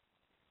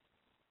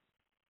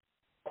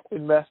it.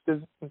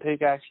 Invested and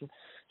take action.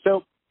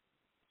 So,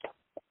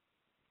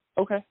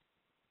 okay,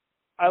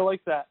 I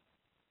like that.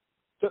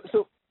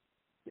 So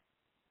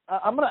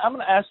I'm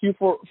gonna ask you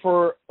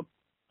for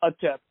a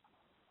tip.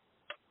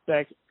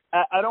 Thanks.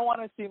 I don't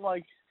want to seem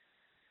like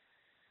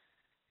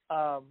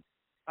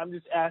I'm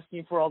just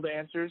asking for all the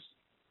answers,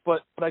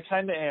 but I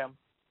kind of am.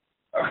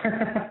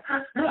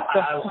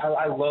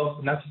 I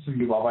love, not just from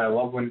you, Bob, I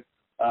love when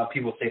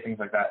people say things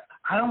like that.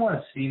 I don't want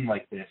to seem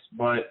like this,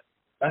 but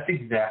that's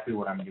exactly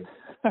what I'm doing.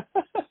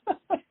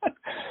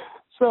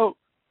 So,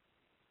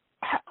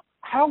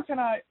 how can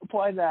I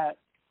apply that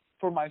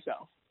for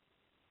myself?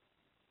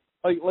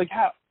 Like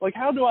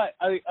how do I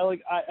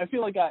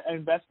feel like I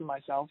invest in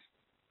myself.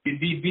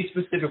 Be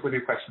specific with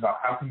your question about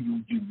how can you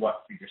do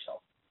what for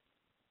yourself.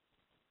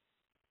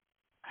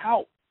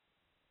 How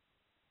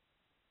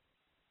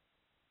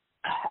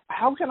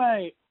can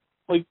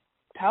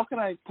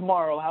I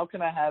tomorrow, how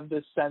can I have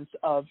this sense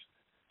of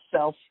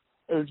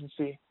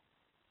self-urgency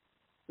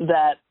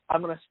that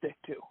I'm going to stick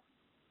to?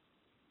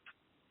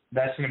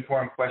 That's an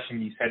important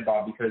question you said,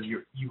 Bob, because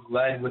you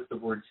led with the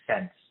word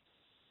sense.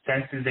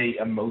 Sense is a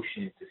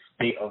emotion. It's a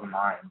state of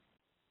mind.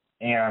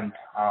 And,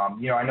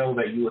 I know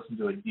that you listen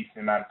to a decent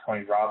amount of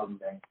Tony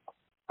Robbins, and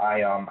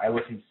I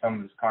listen to some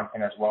of his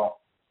content as well.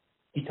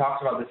 He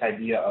talks about this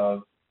idea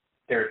of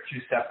there are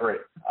two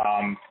separate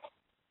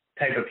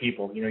type of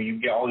people. You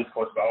get all these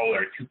quotes about,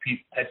 there are two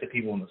types of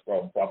people in this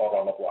world, blah, blah,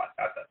 blah, blah, blah,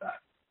 that.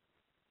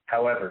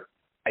 However,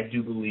 I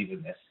do believe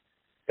in this,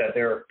 that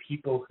there are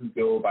people who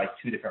go by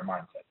two different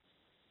mindsets.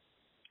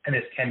 And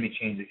this can be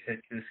changed.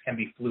 This can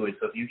be fluid.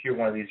 So if you hear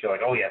one of these, you're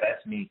like, oh, yeah,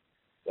 that's me.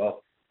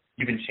 Well,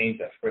 you can change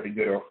that for the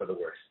good or for the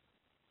worse.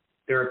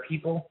 There are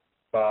people,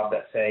 Bob,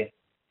 that say,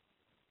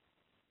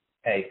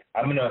 hey,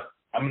 I'm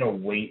gonna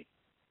wait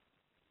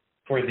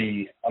for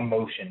the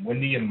emotion. When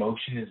the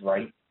emotion is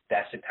right,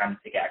 that's the time to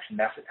take action.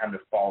 That's the time to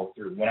follow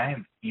through. When I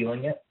am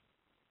feeling it,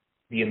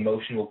 the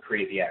emotion will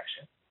create the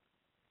action.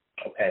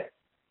 Okay?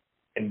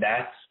 And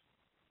that's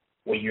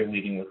what you're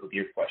leading with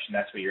your question.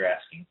 That's what you're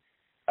asking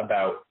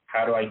about,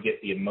 how do I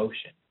get the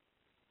emotion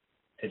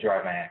to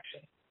drive my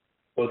action?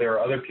 Well, there are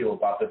other people,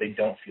 Bob, that they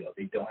don't feel it.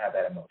 They don't have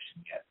that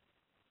emotion yet.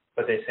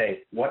 But they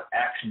say, what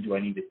action do I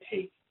need to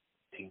take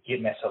to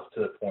get myself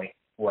to the point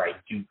where I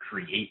do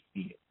create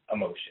the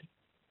emotion?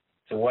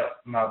 So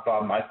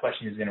Bob, my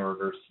question is going to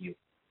reverse to you.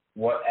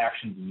 What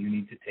action do you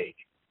need to take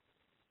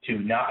to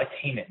not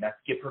attain it, not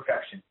to get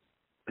perfection,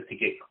 but to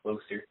get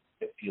closer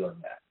to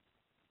feeling that?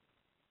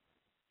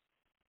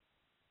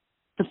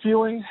 To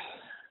feeling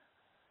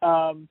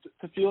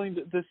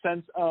the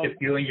sense of... To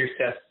feeling your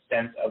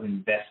sense of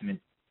investment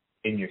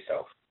in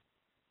yourself.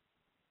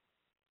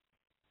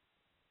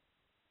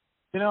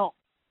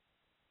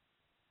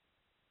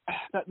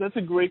 That's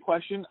a great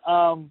question.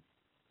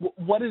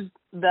 What is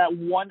that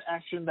one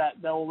action that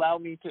will allow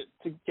me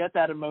to get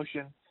that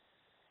emotion?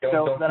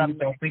 Don't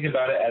think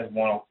about it as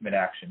one ultimate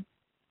action,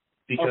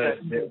 because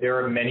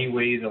there are many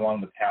ways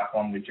along the path,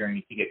 along the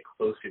journey to get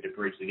closer to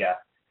bridge the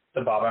gap.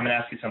 So, Bob, I'm going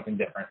to ask you something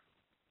different.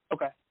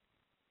 Okay.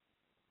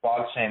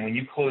 Bob Chang, when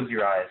you close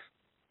your eyes,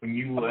 when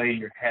you lay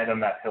your head on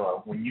that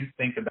pillow, when you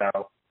think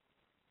about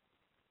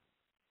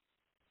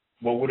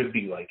what would it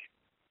be like?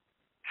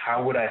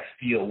 How would I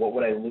feel? What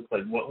would I look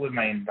like? What would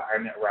my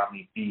environment around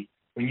me be?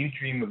 When you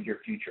dream of your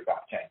future, Bob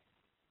Chang,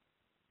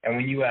 and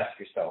when you ask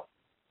yourself,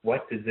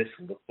 what does this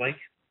look like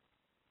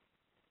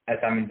as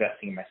I'm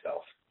investing in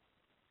myself?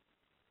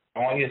 I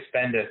want you to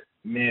spend a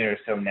minute or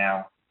so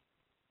now,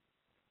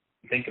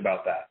 think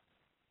about that.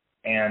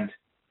 And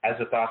as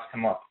the thoughts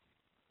come up,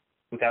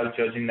 without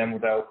judging them,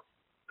 without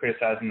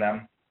criticizing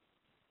them,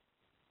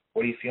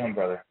 what are you feeling,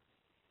 brother?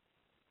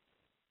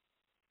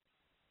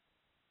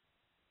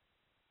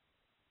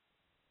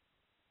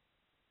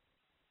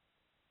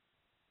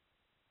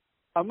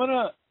 I'm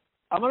gonna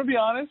be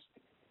honest.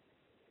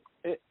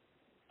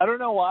 I don't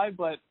know why,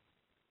 but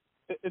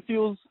it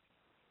feels.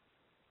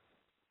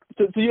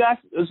 So you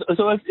asked.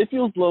 So it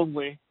feels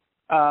lonely.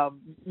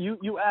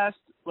 You asked,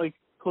 like,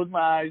 close my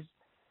eyes,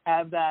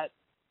 have that,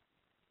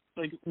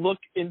 like, look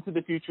into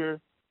the future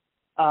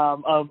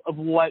of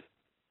what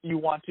you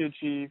want to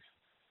achieve,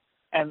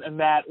 and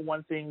that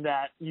one thing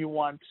that you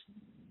want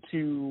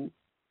to.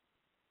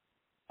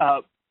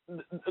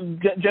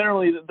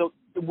 Generally,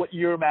 what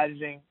you're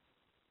imagining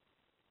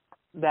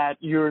that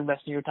you're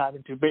investing your time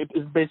into.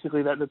 Is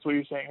basically that's what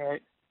you're saying,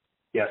 right?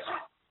 Yes.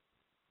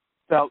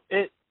 So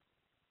I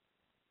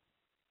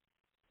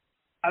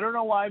don't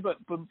know why, but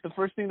the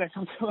first thing that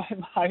comes to my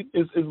mind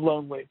is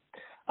lonely.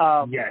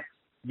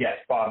 Yes,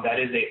 Bob, that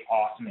is an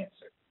awesome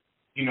answer.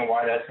 Do you know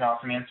why that's an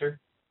awesome answer?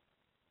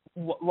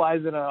 Why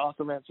is it an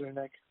awesome answer,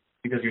 Nick?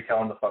 Because you're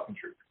telling the fucking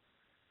truth.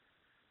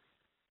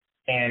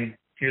 And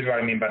here's what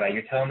I mean by that.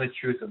 You're telling the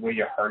truth of where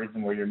your heart is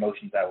and where your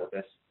emotion's at with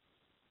this.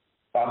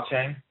 Bob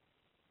Chang,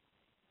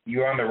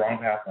 you're on the wrong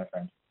path, my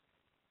friend.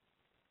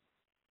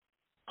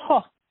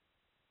 Huh.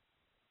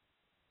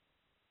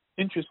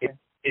 Interesting.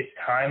 It's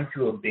time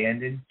to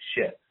abandon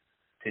ship,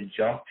 to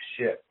jump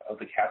ship of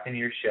the captain of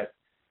your ship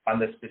on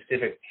the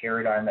specific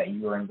paradigm that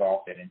you are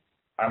involved in.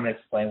 I'm going to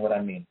explain what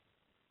I mean.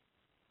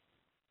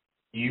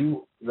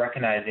 You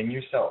recognize in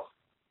yourself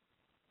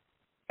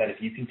that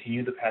if you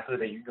continue the pathway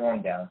that you're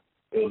going down,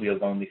 it will be a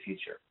lonely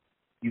future.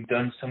 You've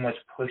done so much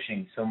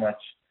pushing, so much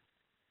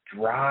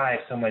drive,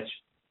 so much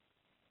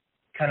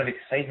kind of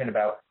excitement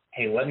about,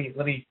 hey, let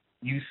me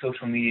use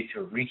social media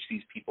to reach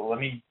these people. Let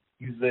me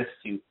use this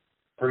to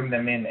bring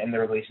them in and the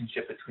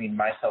relationship between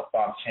myself,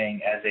 Bob Chang,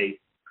 as a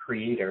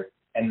creator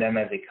and them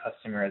as a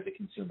customer, as a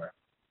consumer.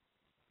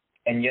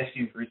 And yes,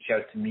 you've reached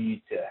out to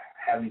me to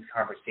have these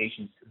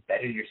conversations to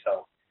better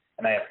yourself,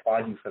 and I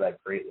applaud you for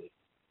that greatly.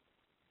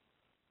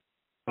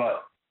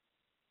 But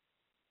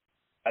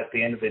at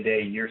the end of the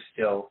day, you're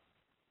still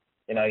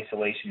in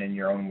isolation in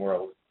your own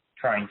world,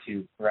 trying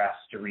to grasp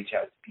to reach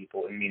out to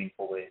people in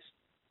meaningful ways.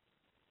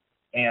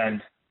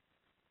 And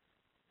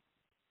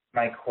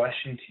my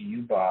question to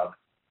you, Bob,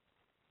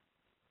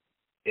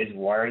 is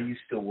why are you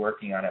still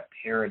working on a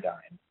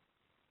paradigm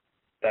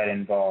that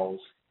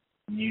involves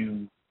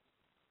you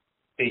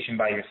stationed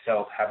by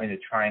yourself having to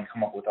try and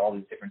come up with all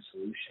these different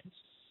solutions?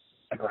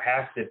 And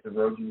perhaps if the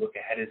road you look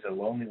ahead is a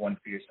lonely one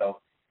for yourself,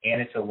 and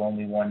it's a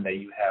lonely one that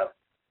you have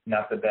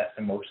not the best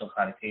emotional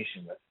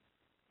connotation with,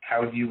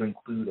 how do you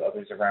include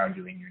others around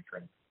you in your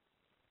dream?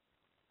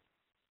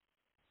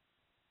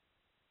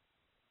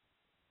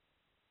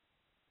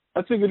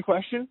 That's a good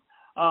question.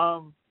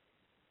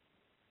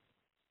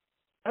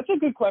 That's a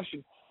good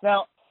question.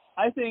 Now,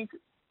 I think,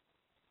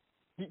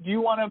 do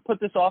you want to put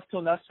this off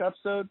till next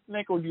episode,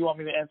 Nick, or do you want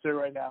me to answer it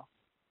right now?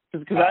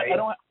 Because I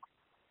don't.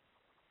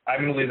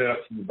 I'm going to leave it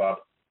up to you, Bob.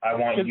 I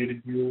want you to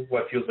do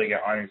what feels like it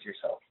honors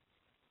yourself.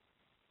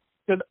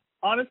 Because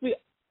honestly,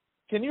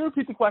 can you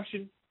repeat the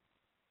question?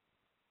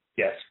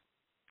 Yes.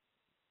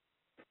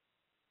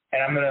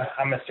 And I'm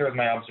gonna start with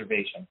my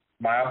observation.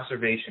 My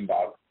observation,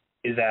 Bob,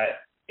 is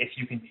that if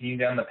you continue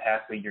down the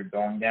pathway you're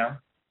going down,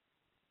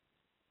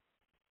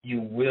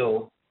 you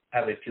will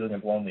have a feeling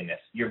of loneliness.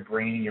 Your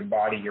brain, your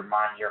body, your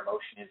mind, your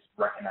emotion is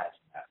recognizing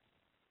that.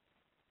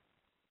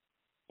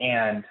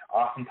 And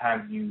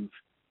oftentimes you've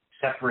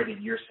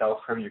separated yourself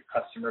from your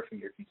customer, from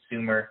your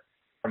consumer,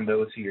 from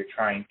those who you're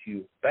trying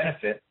to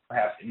benefit,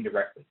 perhaps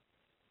indirectly.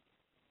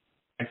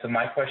 And so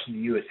my question to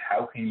you is,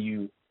 how can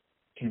you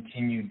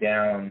continue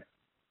down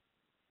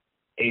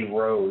a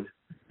road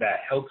that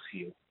helps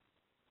you,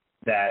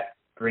 that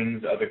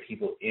brings other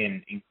people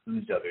in,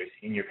 includes others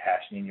in your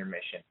passion, in your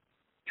mission,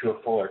 to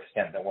a fuller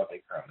extent than what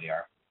they currently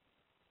are?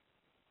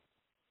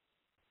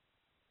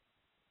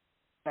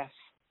 Yes.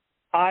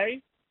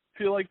 I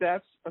feel like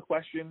that's a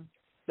question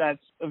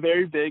that's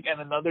very big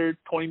and another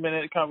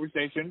 20-minute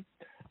conversation.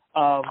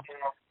 And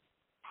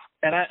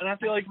I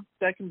feel like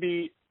that can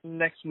be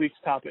next week's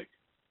topic.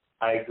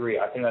 I agree.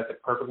 I think that's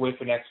a perfect way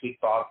for next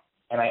week, Bob.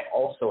 And I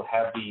also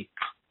have the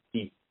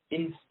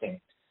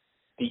instinct,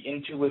 the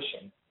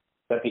intuition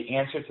that the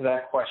answer to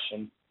that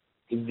question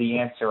is the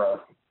answer of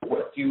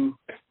what do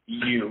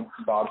you,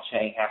 Bob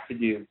Chang, have to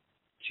do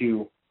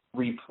to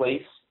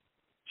replace,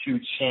 to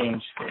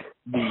change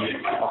the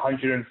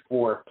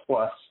 104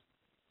 plus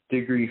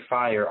degree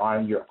fire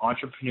on your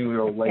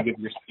entrepreneurial leg of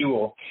your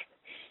stool.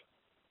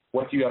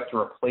 What do you have to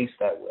replace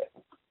that with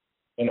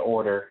in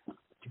order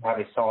to have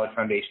a solid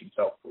foundation of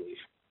self-belief?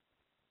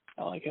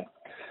 I like it.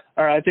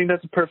 All right, I think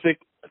that's a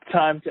perfect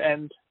time to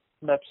end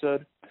the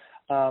episode.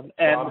 And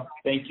Bob,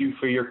 thank you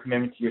for your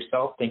commitment to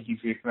yourself. Thank you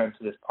for your commitment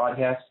to this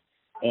podcast.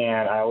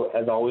 And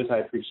as always, I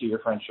appreciate your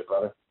friendship,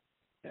 brother.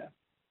 Yeah,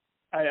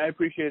 I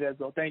appreciate it as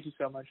well. Thank you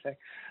so much, Nick.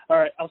 All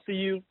right, I'll see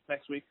you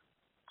next week.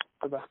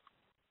 Bye-bye.